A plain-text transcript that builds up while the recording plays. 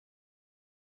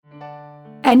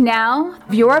And now,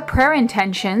 viewer prayer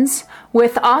intentions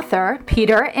with author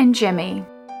Peter and Jimmy.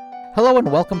 Hello and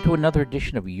welcome to another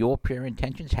edition of Your Prayer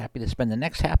Intentions. Happy to spend the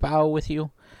next half hour with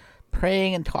you,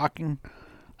 praying and talking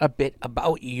a bit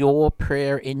about your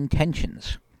prayer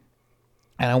intentions.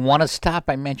 And I want to start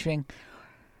by mentioning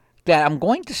that I'm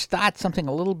going to start something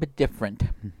a little bit different.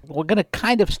 We're going to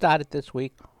kind of start it this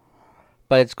week,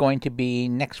 but it's going to be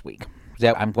next week.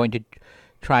 That I'm going to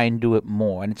try and do it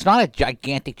more. And it's not a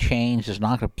gigantic change. There's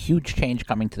not a huge change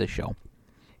coming to the show.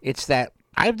 It's that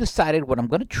I've decided what I'm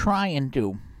going to try and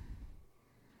do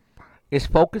is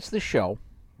focus the show,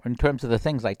 in terms of the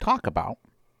things I talk about,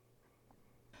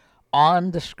 on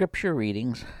the scripture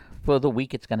readings for the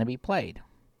week it's going to be played.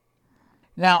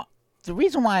 Now, the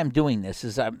reason why I'm doing this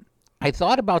is I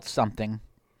thought about something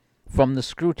from the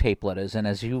Screwtape Letters, and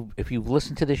if you've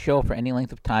listened to the show for any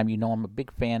length of time, you know I'm a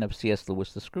big fan of C.S.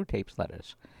 Lewis, the Screwtape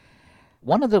Letters.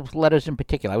 One of those letters in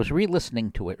particular, I was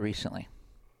re-listening to it recently.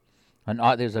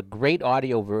 There's a great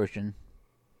audio version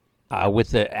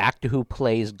with the actor who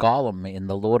plays Gollum in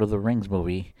the Lord of the Rings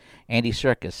movie, Andy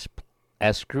Serkis,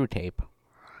 as Screwtape,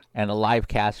 and a live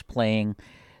cast playing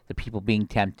the people being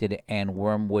tempted, and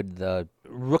Wormwood, the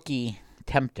rookie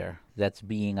tempter that's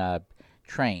being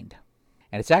trained.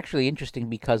 And it's actually interesting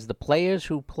because the players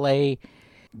who play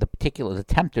the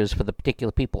tempters for the particular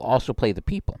people also play the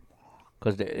people,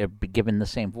 because they're given the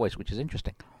same voice, which is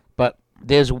interesting. But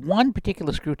there's one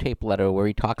particular Screwtape letter where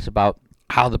he talks about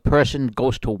how the person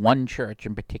goes to one church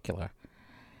in particular,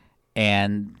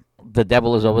 and the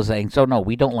devil is always saying, so no,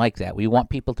 we don't like that. We want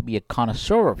people to be a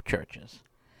connoisseur of churches.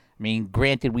 I mean,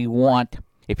 granted,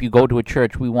 if you go to a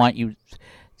church,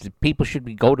 people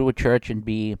should go to a church and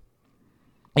be,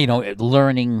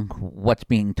 learning what's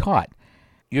being taught.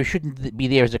 You shouldn't be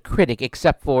there as a critic,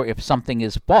 except for if something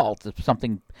is false, if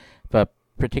a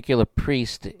particular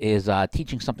priest is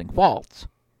teaching something false,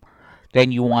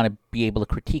 then you want to be able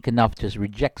to critique enough to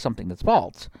reject something that's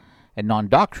false and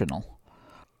non-doctrinal,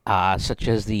 such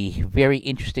as the very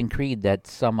interesting creed that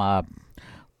some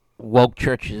woke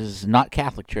churches, not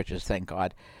Catholic churches, thank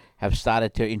God, have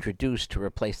started to introduce to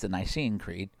replace the Nicene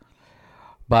Creed.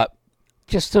 But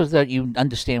just so that you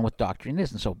understand what doctrine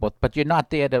is and so forth. But you're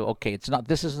not there to,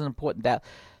 this isn't important. That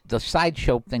the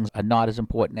sideshow things are not as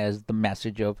important as the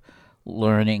message of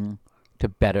learning to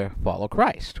better follow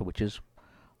Christ, which is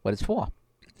what it's for.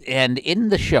 And in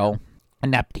the show,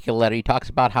 in that particular letter, he talks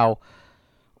about how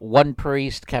one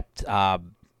priest kept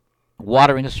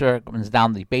watering the sermons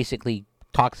down. He basically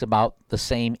talks about the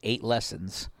same 8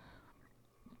 lessons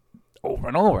over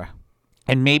and over.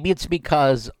 And maybe it's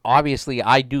because, obviously,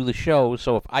 I do the show,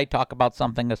 so if I talk about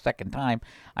something a second time,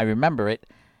 I remember it.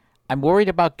 I'm worried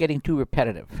about getting too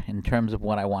repetitive in terms of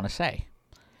what I want to say.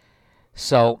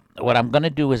 So what I'm going to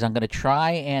do is I'm going to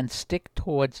try and stick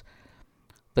towards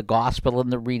the gospel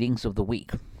and the readings of the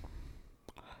week,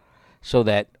 so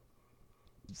that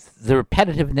the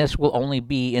repetitiveness will only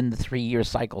be in the 3-year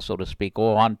cycle, so to speak,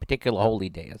 or on particular holy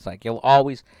day. It's like you'll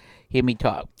always hear me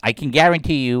talk. I can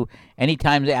guarantee you,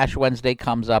 anytime the Ash Wednesday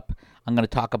comes up, I'm going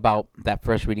to talk about that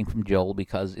first reading from Joel,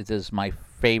 because it is my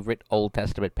favorite Old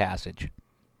Testament passage.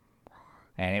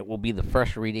 And it will be the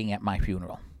first reading at my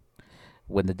funeral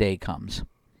when the day comes.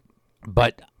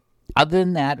 But other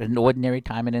than that, in ordinary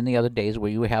time and any other days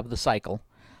where you have the cycle,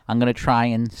 I'm going to try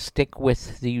and stick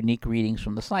with the unique readings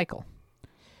from the cycle.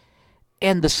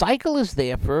 And the cycle is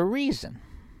there for a reason.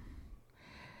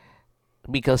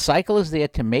 Because cycle is there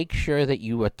to make sure that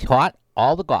you are taught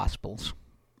all the Gospels,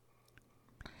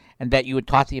 and that you are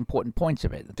taught the important points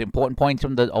of it. The important points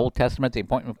from the Old Testament, the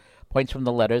important points from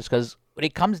the letters, because when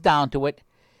it comes down to it,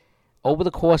 over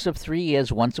the course of 3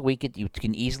 years, once a week, you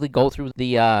can easily go through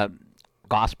the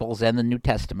Gospels and the New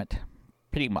Testament,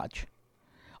 pretty much.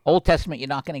 Old Testament, you're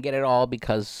not going to get it all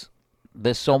because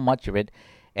there's so much of it.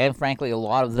 And frankly, a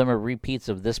lot of them are repeats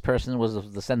of this person was a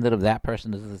descendant of that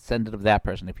person, is a descendant of that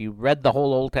person. If you read the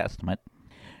whole Old Testament,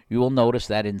 you will notice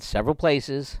that in several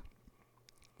places,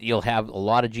 you'll have a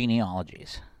lot of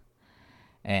genealogies.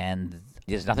 And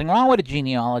there's nothing wrong with a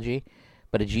genealogy,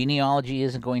 but a genealogy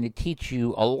isn't going to teach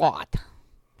you a lot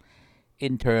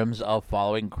in terms of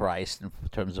following Christ, in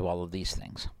terms of all of these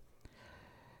things.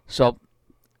 So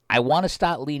I want to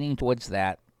start leaning towards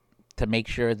that to make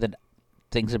sure that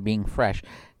things are being fresh.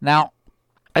 Now,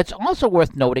 it's also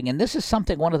worth noting, and this is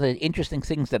one of the interesting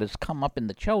things that has come up in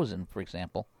The Chosen, for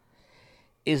example,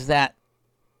 is that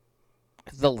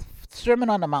the Sermon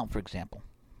on the Mount, for example,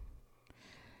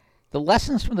 the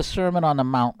lessons from the Sermon on the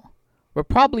Mount were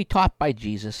probably taught by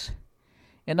Jesus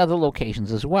in other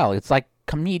locations as well. It's like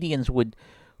comedians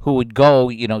who would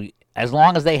go, as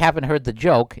long as they haven't heard the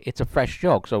joke, it's a fresh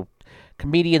joke. So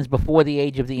comedians before the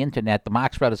age of the internet, the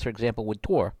Marx Brothers, for example, would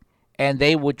tour. And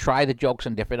they would try the jokes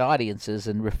on different audiences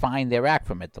and refine their act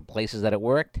from it. The places that it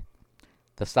worked,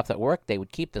 the stuff that worked, they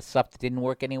would keep. The stuff that didn't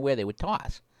work anywhere, they would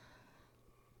toss.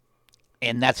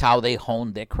 And that's how they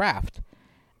honed their craft.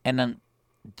 And then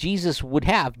Jesus would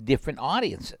have different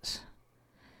audiences.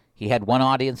 He had one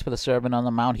audience for the Sermon on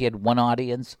the Mount. He had one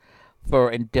audience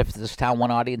for in this town, one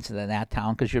audience in that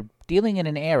town, because you're dealing in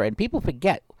an era, and people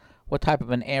forget what type of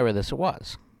an era this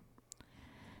was.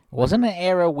 It wasn't an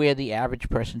era where the average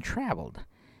person traveled.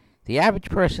 The average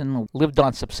person lived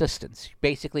on subsistence.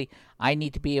 Basically, I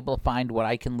need to be able to find what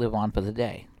I can live on for the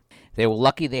day. They were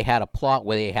lucky they had a plot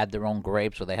where they had their own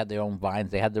grapes, or they had their own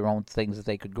vines, they had their own things that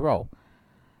they could grow.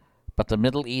 But the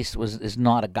Middle East is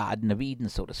not a Garden of Eden,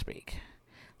 so to speak.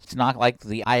 It's not like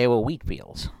the Iowa wheat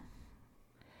fields.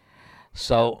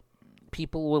 So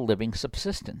people were living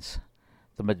subsistence.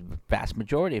 The vast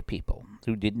majority of people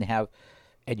who didn't have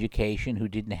education, who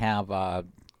didn't have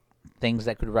things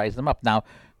that could rise them up. Now,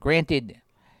 granted,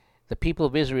 the people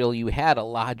of Israel, you had a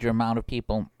larger amount of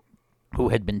people who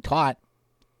had been taught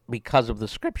because of the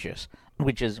scriptures,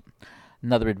 which is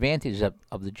another advantage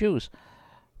of the Jews.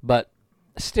 But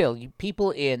still,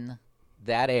 people in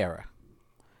that era,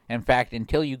 in fact,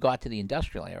 until you got to the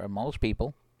industrial era, most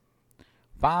people,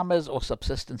 farmers or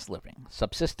subsistence living.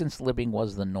 Subsistence living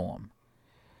was the norm.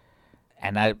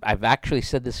 And I've actually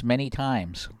said this many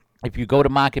times. If you go to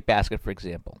Market Basket, for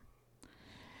example,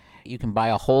 you can buy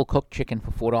a whole cooked chicken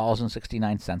for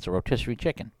 $4.69, a rotisserie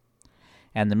chicken.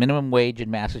 And the minimum wage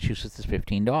in Massachusetts is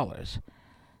 $15.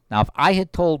 Now, if I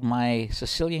had told my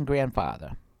Sicilian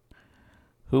grandfather,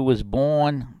 who was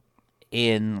born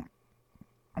in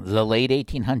the late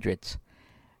 1800s,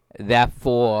 that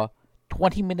for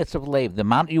 20 minutes of labor, the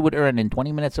amount you would earn in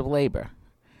 20 minutes of labor,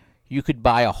 you could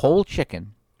buy a whole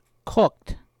chicken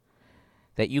cooked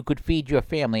that you could feed your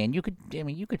family, and you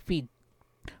could feed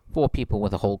 4 people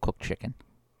with a whole cooked chicken.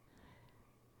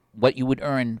 What you would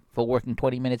earn for working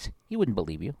 20 minutes, he wouldn't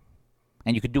believe you.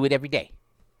 And you could do it every day.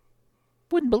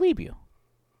 Wouldn't believe you.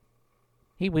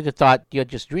 He would have thought you're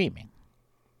just dreaming.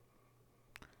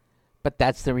 But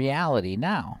that's the reality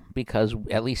now, because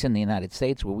at least in the United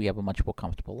States, where we have a much more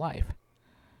comfortable life.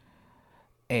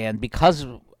 And because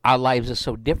our lives are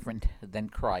so different than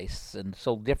Christ's and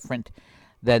so different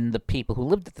than the people who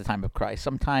lived at the time of Christ,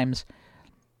 sometimes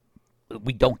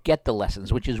we don't get the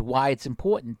lessons, which is why it's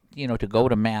important, to go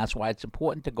to Mass, why it's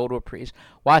important to go to a priest,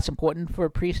 why it's important for a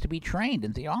priest to be trained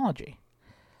in theology.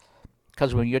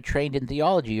 Because when you're trained in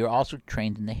theology, you're also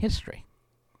trained in the history.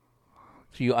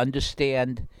 So you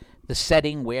understand the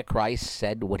setting where Christ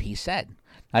said what he said.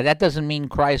 Now, that doesn't mean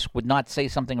Christ would not say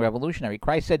something revolutionary.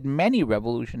 Christ said many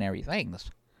revolutionary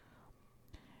things.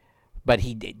 But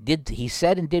he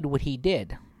said and did what he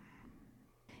did.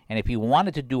 And if he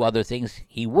wanted to do other things,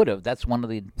 he would have. That's one of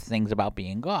the things about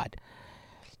being God.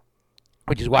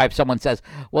 Which is why if someone says,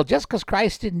 well, just because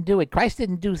Christ didn't do it, Christ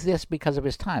didn't do this because of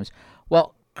his times.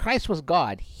 Well, Christ was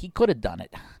God. He could have done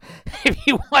it if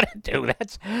he wanted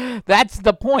to. That's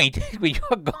the point. When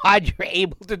you're God, you're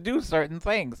able to do certain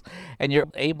things, and you're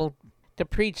able to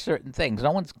preach certain things.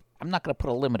 I'm not going to put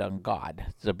a limit on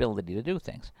God's ability to do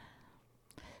things.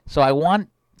 So I want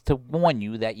to warn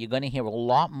you that you're going to hear a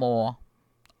lot more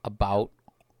about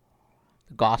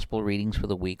the gospel readings for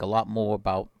the week, a lot more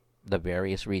about the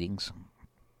various readings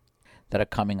that are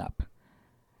coming up.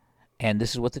 And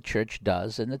this is what the church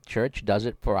does, and the church does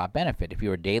it for our benefit. If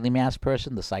you're a daily Mass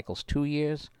person, the cycle's 2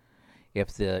 years.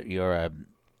 If you're a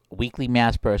weekly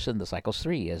Mass person, the cycle's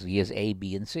 3 years, years A,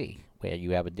 B, and C, where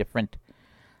you have a different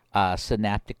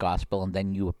synoptic gospel, and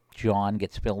then John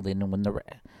gets filled in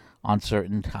on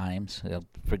certain times.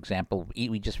 For example,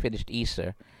 we just finished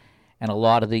Easter, and a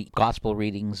lot of the gospel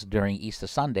readings during Easter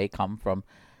Sunday come from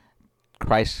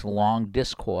Christ's long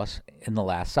discourse in the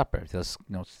Last Supper. There's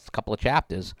a couple of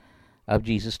chapters of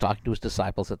Jesus talking to his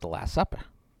disciples at the Last Supper.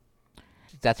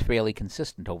 That's fairly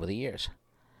consistent over the years.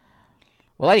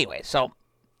 Well, anyway, so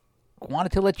I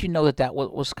wanted to let you know that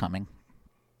was coming.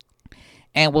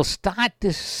 And we'll start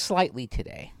this slightly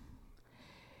today,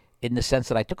 in the sense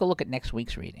that I took a look at next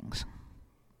week's readings.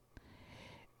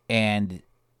 And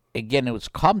again, it was,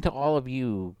 come to all of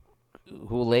you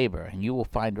who labor, and you will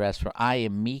find rest, for I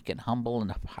am meek and humble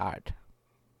in heart.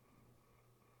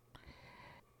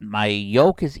 My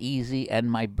yoke is easy and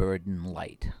my burden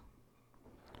light.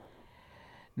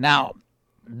 Now,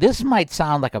 this might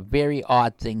sound like a very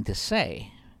odd thing to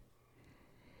say,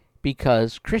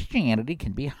 because Christianity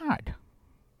can be hard.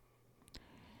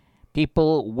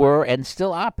 People were and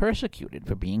still are persecuted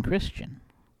for being Christian.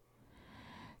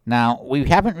 Now, we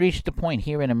haven't reached the point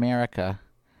here in America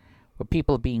where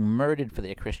people are being murdered for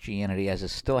their Christianity, as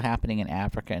is still happening in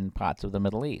Africa and parts of the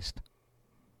Middle East.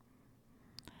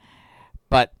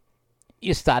 But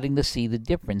you're starting to see the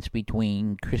difference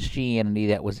between Christianity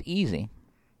that was easy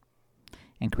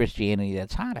and Christianity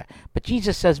that's harder. But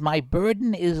Jesus says, my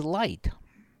burden is light.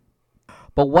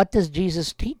 But what does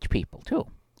Jesus teach people, too?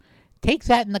 Take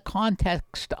that in the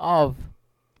context of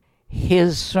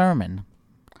his Sermon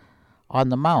on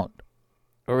the Mount,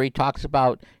 where he talks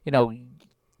about,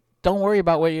 don't worry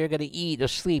about where you're going to eat or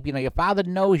sleep. Your Father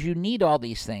knows you need all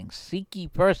these things. Seek ye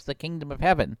first the kingdom of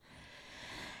heaven,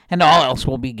 and all else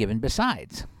will be given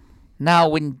besides. Now,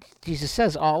 when Jesus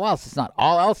says all else, it's not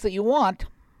all else that you want.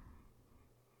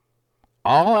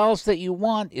 All else that you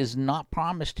want is not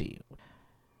promised to you.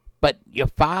 But your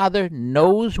Father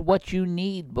knows what you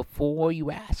need before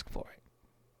you ask for it.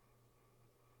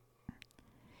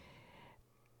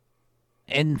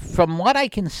 And from what I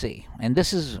can see, and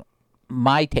this is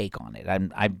my take on it,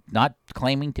 I'm not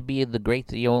claiming to be the great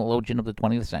theologian of the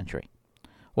 20th century,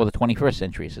 or the 21st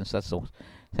century, since that's the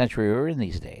century we're in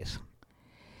these days,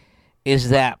 is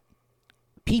that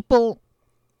people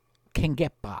can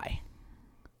get by.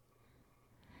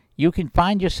 You can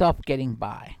find yourself getting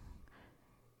by.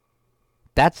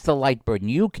 That's the light burden.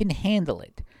 You can handle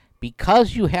it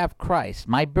because you have Christ.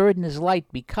 My burden is light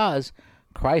because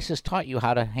Christ has taught you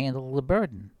how to handle the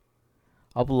burden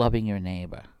of loving your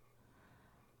neighbor,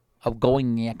 of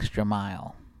going the extra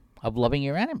mile, of loving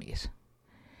your enemies.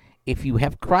 If you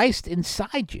have Christ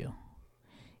inside you,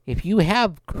 if you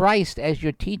have Christ as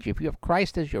your teacher, if you have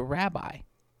Christ as your rabbi,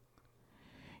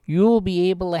 you will be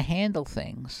able to handle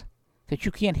things that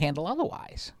you can't handle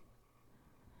otherwise.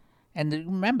 And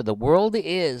remember, the world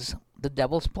is the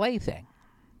devil's plaything.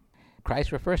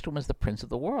 Christ refers to him as the prince of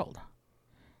the world,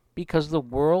 because the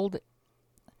world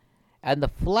and the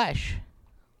flesh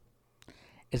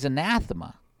is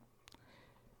anathema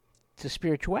to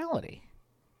spirituality.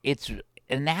 It's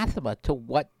anathema to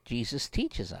what Jesus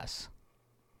teaches us.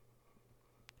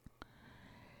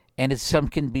 And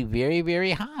can be very,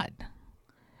 very hard.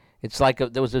 It's like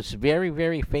there was this very,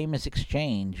 very famous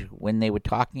exchange when they were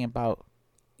talking about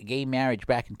gay marriage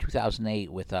back in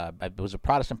 2008 with it was a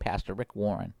Protestant pastor, Rick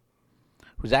Warren,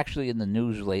 who's actually in the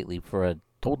news lately for a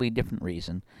totally different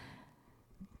reason.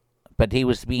 But he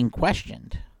was being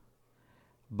questioned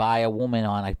by a woman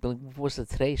on, I believe it was the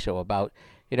Today Show, about,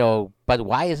 but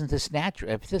why isn't this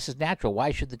natural? If this is natural,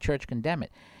 why should the church condemn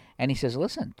it? And he says,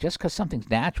 listen, just because something's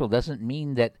natural doesn't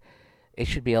mean that it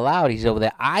should be allowed. He's over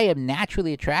there. I am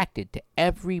naturally attracted to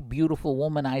every beautiful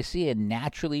woman I see and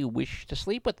naturally wish to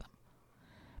sleep with them,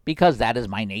 because that is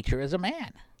my nature as a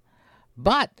man.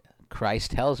 But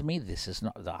Christ tells me this is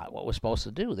not what we're supposed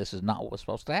to do. This is not what we're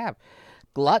supposed to have.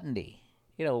 Gluttony,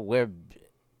 where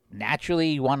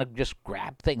naturally you want to just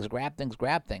grab things. Greed,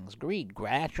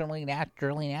 naturally,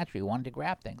 you want to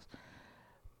grab things.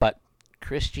 But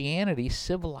Christianity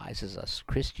civilizes us.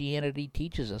 Christianity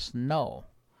teaches us, no,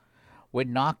 we're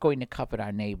not going to covet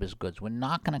our neighbor's goods. We're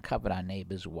not going to covet our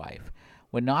neighbor's wife.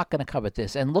 We're not going to covet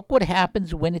this. And look what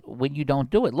happens when you don't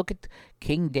do it. Look at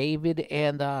King David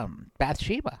and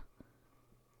Bathsheba.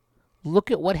 Look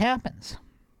at what happens.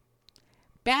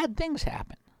 Bad things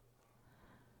happen.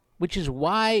 Which is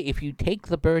why if you take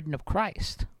the burden of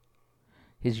Christ,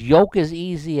 his yoke is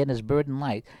easy and his burden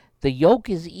light. The yoke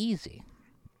is easy.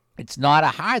 It's not a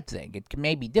hard thing. It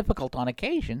may be difficult on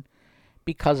occasion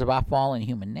because of our fallen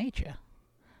human nature.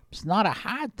 It's not a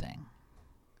hard thing.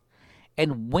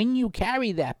 And when you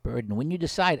carry that burden, when you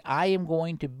decide, I am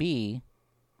going to be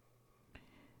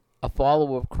a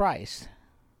follower of Christ,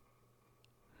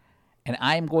 and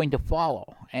I am going to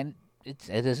follow, and it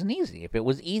isn't easy. If it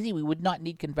was easy, we would not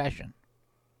need confession.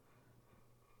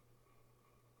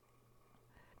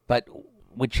 But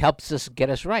which helps us get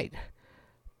us right.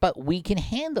 But we can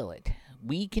handle it.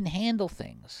 We can handle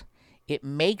things. It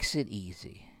makes it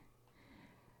easy.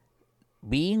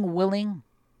 Being willing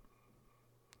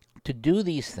to do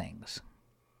these things,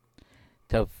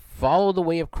 to follow the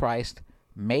way of Christ,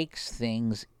 makes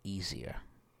things easier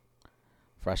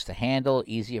for us to handle,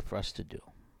 easier for us to do.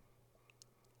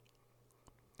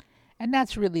 And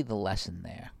that's really the lesson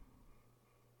there.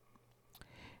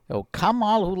 Come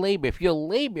all who labor. If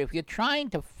you're trying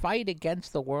to fight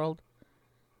against the world,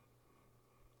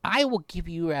 I will give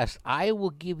you rest. I will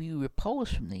give you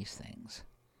repose from these things,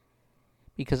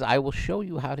 because I will show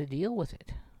you how to deal with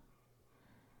it.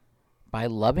 By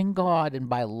loving God and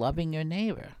by loving your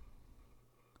neighbor,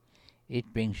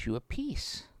 it brings you a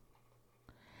peace.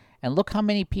 And look how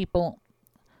many people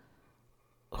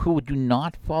who do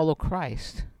not follow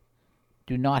Christ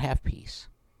do not have peace.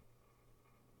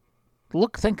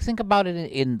 Think about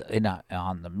it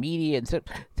on the media, and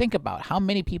think about how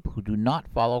many people who do not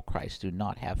follow Christ do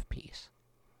not have peace.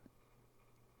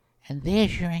 And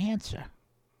there's your answer.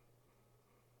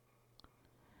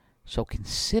 So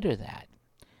consider that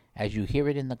as you hear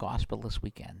it in the gospel this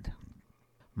weekend.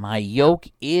 My yoke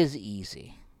is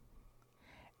easy,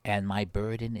 and my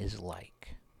burden is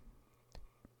light.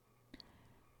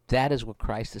 That is what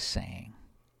Christ is saying.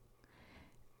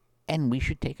 And we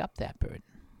should take up that burden.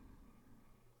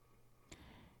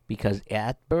 Because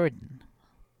that burden,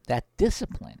 that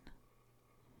discipline,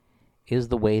 is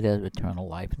the way to eternal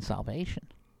life and salvation.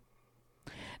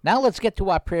 Now let's get to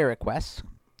our prayer requests.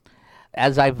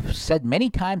 As I've said many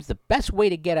times, the best way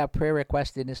to get our prayer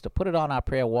request in is to put it on our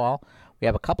prayer wall. We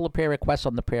have a couple of prayer requests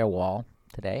on the prayer wall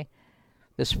today.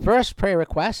 This first prayer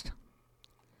request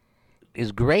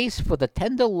is grace for the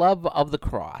tender love of the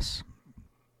cross.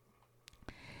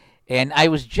 And I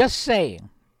was just saying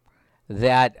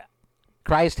that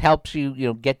Christ helps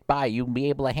you, get by. You can be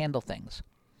able to handle things.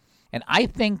 And I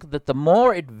think that the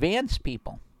more advanced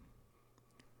people,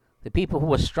 the people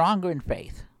who are stronger in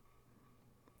faith,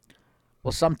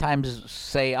 will sometimes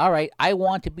say, all right, I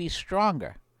want to be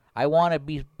stronger. I want to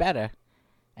be better.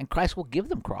 And Christ will give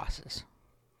them crosses.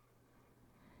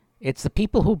 It's the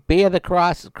people who bear the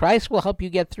cross. Christ will help you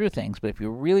get through things. But if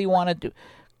you really want to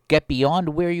get beyond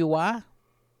where you are,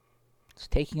 it's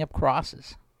taking up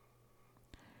crosses.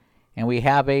 And we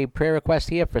have a prayer request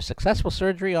here for successful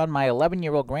surgery on my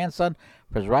 11-year-old grandson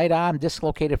for his right arm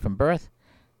dislocated from birth.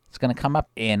 It's going to come up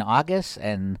in August,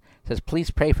 and it says, please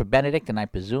pray for Benedict, and I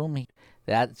presume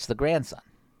that's the grandson.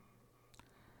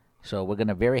 So we're going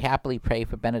to very happily pray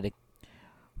for Benedict.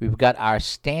 We've got our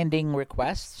standing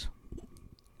requests.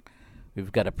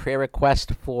 We've got a prayer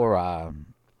request for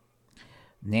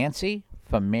Nancy,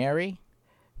 for Mary,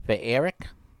 for Eric,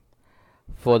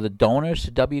 for the donors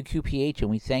to WQPH, and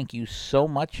we thank you so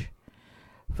much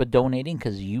for donating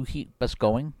because you keep us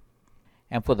going,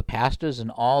 and for the pastors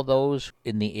and all those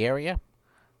in the area.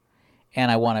 And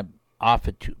I want to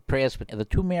offer prayers for the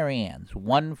two Mary Anns,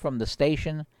 one from the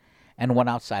station and one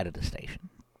outside of the station,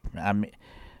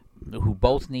 who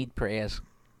both need prayers.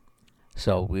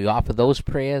 So we offer those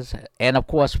prayers, and of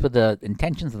course for the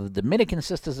intentions of the Dominican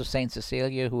Sisters of St.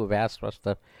 Cecilia, who have asked us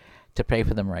to pray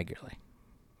for them regularly.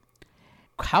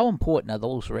 How important are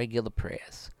those regular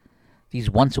prayers, these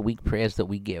once-a-week prayers that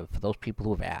we give for those people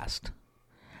who have asked?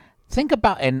 Think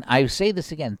about, and I say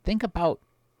this again, think about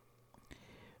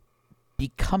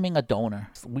becoming a donor.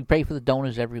 We pray for the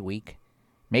donors every week.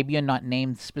 Maybe you're not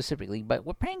named specifically, but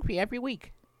we're praying for you every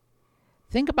week.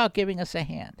 Think about giving us a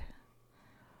hand.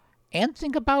 And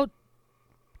think about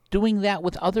doing that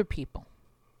with other people.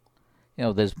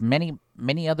 There's many,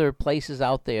 many other places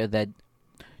out there that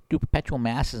do perpetual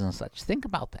masses and such. Think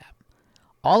about that.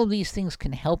 All of these things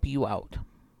can help you out.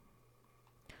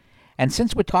 And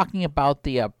since we're talking about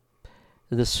the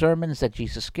sermons that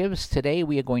Jesus gives, today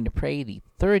we are going to pray the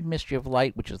third mystery of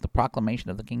light, which is the proclamation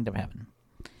of the kingdom of heaven.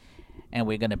 And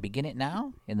we're going to begin it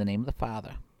now in the name of the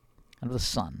Father, and of the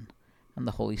Son, and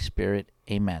the Holy Spirit.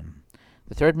 Amen.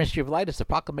 The third mystery of light is the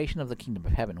proclamation of the kingdom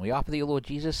of heaven. We offer thee, O Lord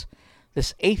Jesus,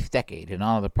 this 8th decade in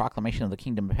honor of the proclamation of the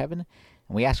kingdom of heaven,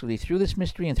 and we ask of thee through this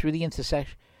mystery and through the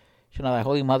intercession of thy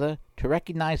Holy Mother to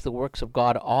recognize the works of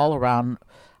God all around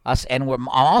us. And I'm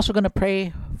also going to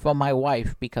pray for my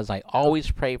wife, because I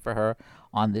always pray for her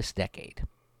on this decade.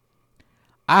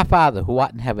 Our Father, who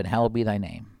art in heaven, hallowed be thy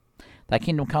name. Thy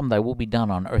kingdom come, thy will be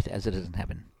done on earth as it is in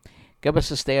heaven. Give us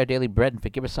this day our daily bread, and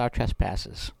forgive us our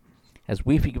trespasses, as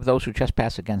we forgive those who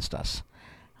trespass against us.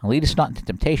 And lead us not into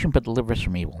temptation, but deliver us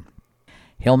from evil.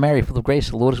 Hail Mary, full of grace,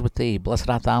 the Lord is with thee. Blessed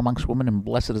art thou amongst women, and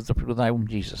blessed is the fruit of thy womb,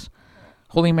 Jesus.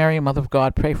 Holy Mary, Mother of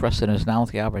God, pray for us sinners, now and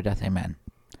at the hour of our death. Amen.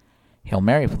 Hail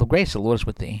Mary, full of grace, the Lord is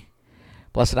with thee.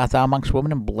 Blessed art thou amongst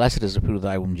women, and blessed is the fruit of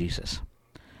thy womb, Jesus.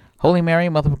 Holy Mary,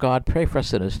 Mother of God, pray for us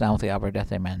sinners, now and at the hour of our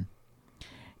death. Amen.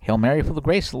 Hail Mary, full of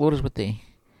grace, the Lord is with thee.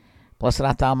 Blessed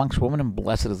art thou amongst women, and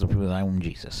blessed is the fruit of thy womb,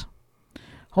 Jesus.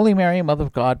 Holy Mary, Mother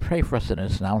of God, pray for us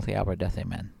sinners, now and at the hour of our death.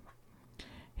 Amen.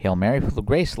 Hail Mary, full of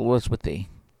grace, the Lord is with thee.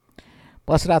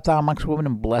 Blessed art thou amongst women,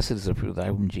 and blessed is the fruit of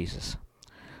thy womb, Jesus.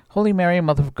 Holy Mary,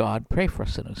 Mother of God, pray for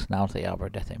us sinners, now and at the hour of our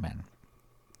death. Amen.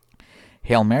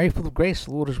 Hail Mary, full of grace,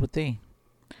 the Lord is with thee.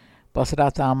 Blessed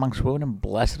art thou amongst women, and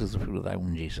blessed is the fruit of thy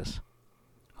womb, Jesus.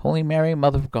 Holy Mary,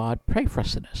 Mother of God, pray for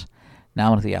us sinners,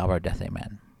 now and at the hour of our death.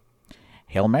 Amen.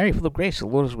 Hail Mary, full of grace, the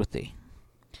Lord is with thee.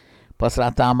 Blessed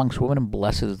art thou amongst women, and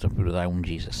blessed is the fruit of thy womb,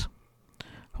 Jesus.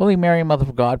 Holy Mary, Mother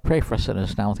of God, pray for us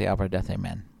sinners, now and at the hour of our death.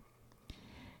 Amen.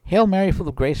 Hail Mary, full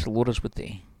of grace, the Lord is with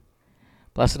thee.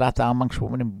 Blessed art thou amongst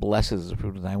women, and blessed is the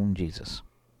fruit of thy womb, Jesus.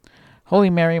 Holy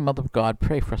Mary, Mother of God,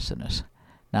 pray for us sinners,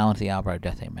 now and at the hour of our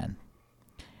death. Amen.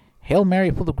 Hail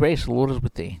Mary, full of grace, the Lord is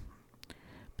with thee.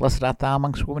 Blessed art thou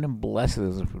amongst women, and blessed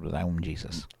is the fruit of thy womb,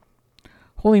 Jesus.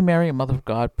 Holy Mary, Mother of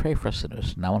God, pray for us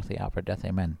sinners, now and at the hour of our death.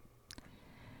 Amen.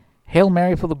 Hail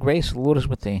Mary, full of grace, the Lord is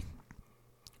with thee.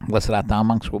 Blessed art thou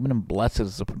amongst women, and blessed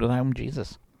is the fruit of thy womb,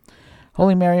 Jesus.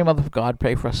 Holy Mary, Mother of God,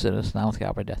 pray for us sinners, now and at the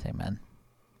hour of our death. Amen.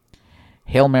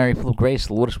 Hail Mary, full of grace,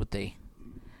 the Lord is with thee.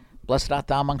 Blessed art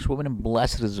thou amongst women, and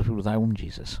blessed is the fruit of thy womb,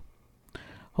 Jesus.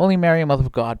 Holy Mary, Mother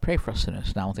of God, pray for us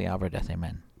sinners, now and at the hour of our death.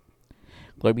 Amen.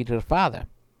 Glory be to the Father,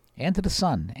 and to the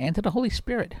Son, and to the Holy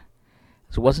Spirit,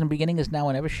 as it was in the beginning, is now,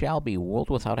 and ever shall be, world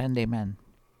without end. Amen.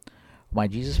 O my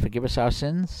Jesus, forgive us our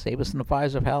sins, save us from the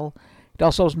fires of hell, lead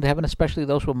all souls into heaven, especially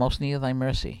those who are most in need of thy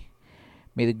mercy.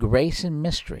 May the grace and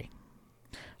mystery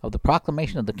of the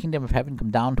proclamation of the kingdom of heaven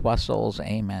come down to our souls.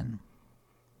 Amen.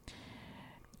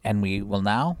 And we will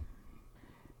now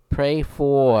pray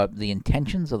for the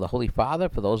intentions of the Holy Father,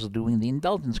 for those who are doing the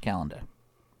indulgence calendar.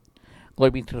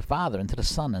 Glory be to the Father, and to the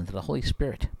Son, and to the Holy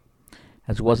Spirit,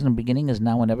 as it was in the beginning, is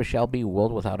now, and ever shall be,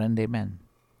 world without end. Amen.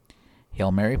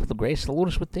 Hail Mary, full of grace, the Lord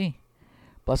is with thee.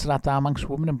 Blessed art thou amongst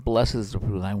women, and blessed is the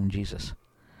fruit of thy womb, Jesus.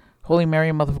 Holy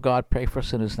Mary, Mother of God, pray for us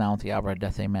sinners, now and at the hour of our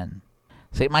death. Amen.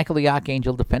 Saint Michael the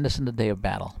Archangel, defend us in the day of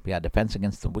battle. Be our defense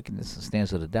against the wickedness and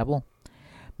snares of the devil.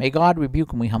 May God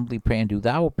rebuke, and we humbly pray, and do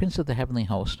thou, O Prince of the heavenly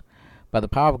host, by the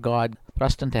power of God,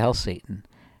 thrust into hell Satan,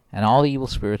 and all the evil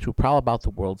spirits who prowl about the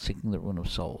world seeking the ruin of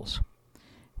souls.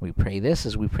 We pray this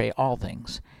as we pray all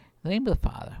things, in the name of the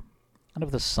Father, and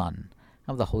of the Son,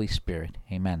 and of the Holy Spirit.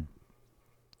 Amen.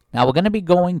 Now we're going to be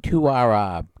going to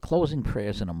our closing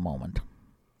prayers in a moment.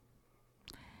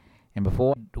 And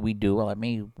before we do, let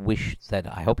me wish that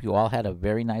I hope you all had a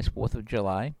very nice 4th of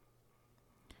July.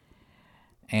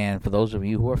 And for those of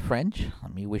you who are French,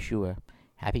 let me wish you a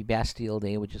happy Bastille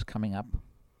Day, which is coming up.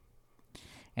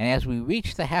 And as we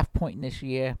reach the half point in this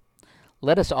year,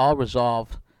 let us all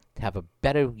resolve to have a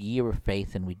better year of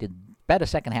faith than we did, better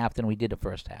second half than we did the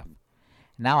first half.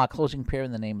 Now our closing prayer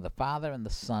in the name of the Father, and the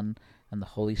Son, and the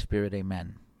Holy Spirit.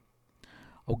 Amen.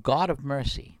 O God of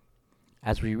mercy,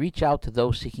 as we reach out to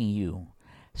those seeking you,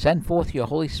 send forth your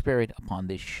Holy Spirit upon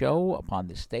this show, upon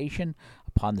this station,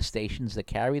 upon the stations that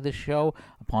carry this show,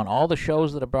 upon all the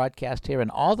shows that are broadcast here,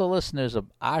 and all the listeners of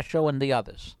our show and the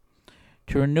others,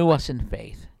 to renew us in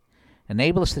faith.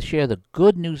 Enable us to share the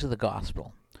good news of the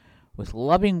gospel with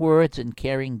loving words and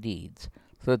caring deeds,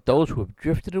 so that those who have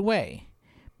drifted away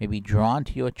may be drawn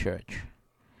to your church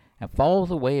and follow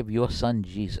the way of your Son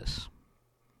Jesus,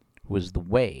 who is the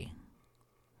way,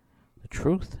 the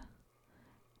truth,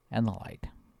 and the light.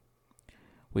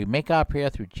 We make our prayer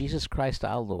through Jesus Christ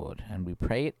our Lord, and we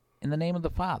pray it in the name of the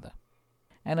Father,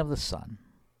 and of the Son,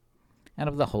 and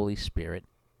of the Holy Spirit.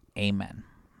 Amen.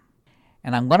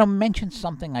 And I'm going to mention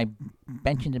something I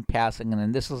mentioned in passing,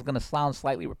 and this is going to sound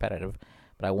slightly repetitive,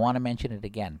 but I want to mention it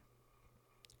again.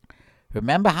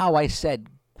 Remember how I said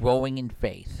growing in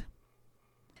faith?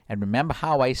 And remember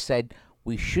how I said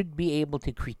we should be able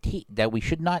to critique, that we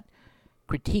should not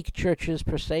critique churches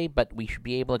per se, but we should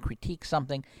be able to critique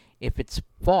something if it's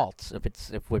false,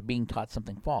 if we're being taught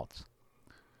something false.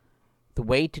 The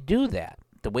way to do that,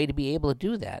 the way to be able to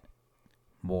do that,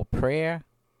 more prayer,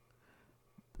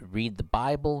 read the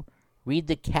Bible, read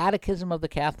the Catechism of the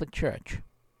Catholic Church.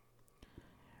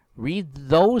 Read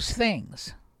those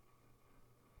things.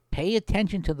 Pay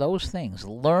attention to those things.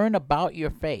 Learn about your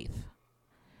faith.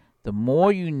 The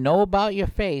more you know about your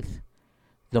faith,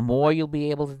 the more you'll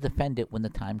be able to defend it when the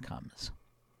time comes.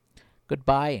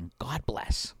 Goodbye, and God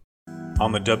bless.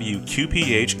 On the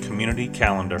WQPH Community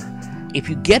Calendar. If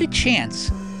you get a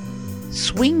chance,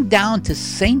 swing down to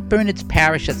St. Bernard's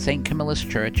Parish at St. Camilla's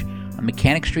Church on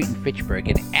Mechanic Street in Fitchburg,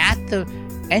 and at the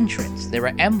entrance there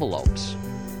are envelopes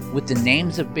with the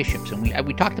names of bishops, and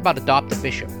we talked about adopt a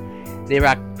bishop. There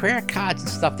are prayer cards and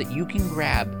stuff that you can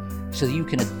grab so that you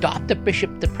can adopt a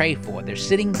bishop to pray for. They're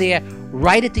sitting there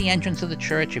right at the entrance of the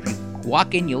church. If you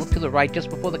walk in, you look to the right just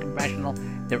before the confessional,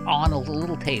 they're on a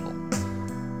little table.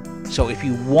 So if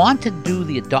you want to do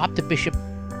the adopt a bishop,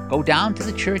 go down to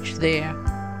the church there,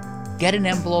 get an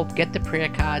envelope, get the prayer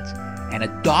cards, and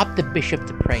adopt a bishop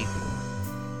to pray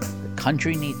for. The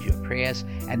country needs your prayers,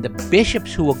 and the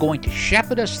bishops who are going to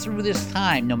shepherd us through this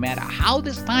time, no matter how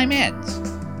this time ends,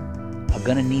 are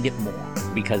going to need it more,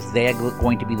 because they're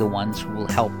going to be the ones who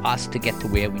will help us to get to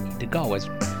where we need to go as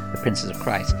the Princes of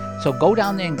Christ. So go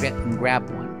down there and grab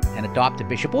one and adopt a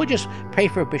bishop, or just pray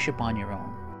for a bishop on your own.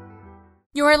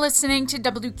 You're listening to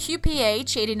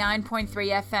WQPH 89.3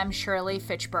 FM Shirley,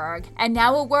 Fitchburg. And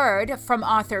now a word from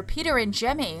author Peter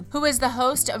Ingemi, who is the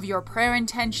host of Your Prayer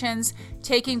Intentions,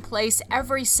 taking place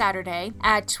every Saturday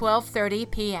at 12:30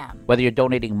 p.m. Whether you're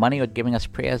donating money or giving us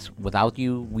prayers, without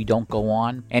you, we don't go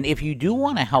on. And if you do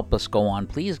want to help us go on,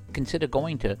 please consider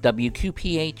going to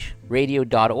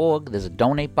WQPHradio.org. There's a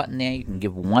donate button there. You can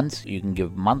give once, you can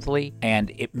give monthly,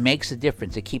 and it makes a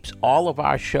difference. It keeps all of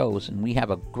our shows, and we have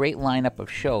a great lineup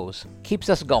of shows, keeps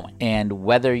us going. And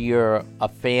whether you're a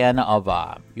fan of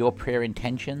Your Prayer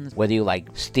Intentions, whether you like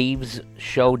Steve's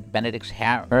show, Benedict's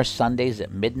Harris Sundays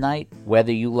at midnight,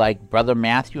 whether you like Brother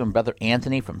Matthew and Brother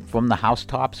Anthony from the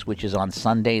Housetops, which is on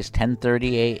Sundays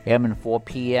 10:30 a.m. and 4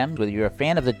 p.m., whether you're a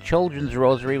fan of the Children's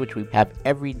Rosary, which we have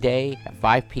every day at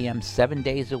 5 p.m., 7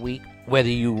 days a week, whether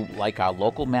you like our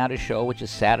Local Matters show, which is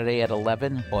Saturday at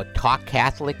 11, or Talk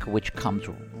Catholic, which comes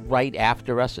right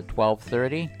after us at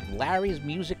 12:30, Larry's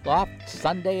Music Loft,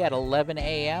 Sunday at 11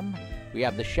 a.m., we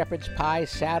have the Shepherd's Pie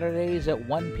Saturdays at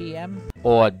 1 p.m.,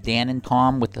 or Dan and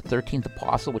Tom with the 13th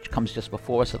Apostle, which comes just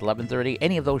before us at 11:30.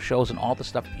 Any of those shows and all the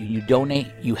stuff you donate,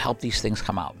 you help these things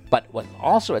come out. But what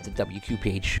also at the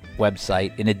WQPH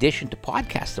website, in addition to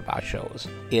podcasts of our shows,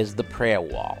 is the prayer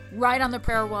wall. Right on the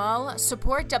prayer wall,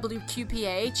 support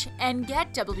WQPH and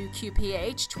get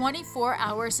WQPH 24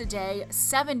 hours a day,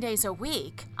 7 days a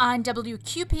week on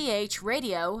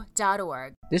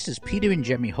WQPHradio.org. This is Peter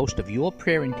Ingemi, host of Your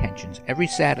Prayer Intentions, every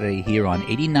Saturday here on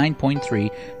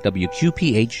 89.3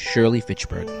 WQPH Shirley,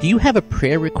 Fitchburg. Do you have a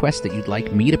prayer request that you'd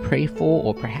like me to pray for,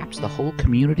 or perhaps the whole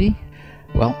community?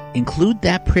 Well, include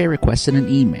that prayer request in an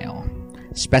email.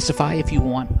 Specify if you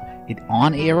want it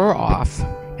on air or off,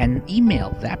 and email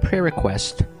that prayer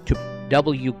request to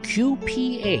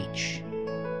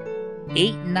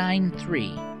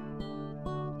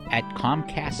WQPH893 at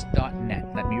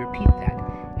Comcast.net. Let me repeat that.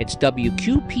 It's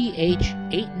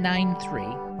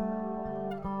WQPH893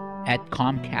 at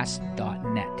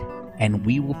Comcast.net, and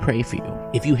we will pray for you.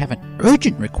 If you have an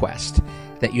urgent request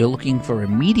that you're looking for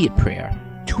immediate prayer,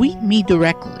 tweet me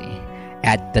directly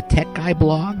at the Tech Guy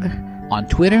Blog on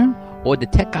Twitter or the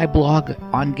Tech Guy Blog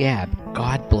on Gab.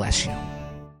 God bless you.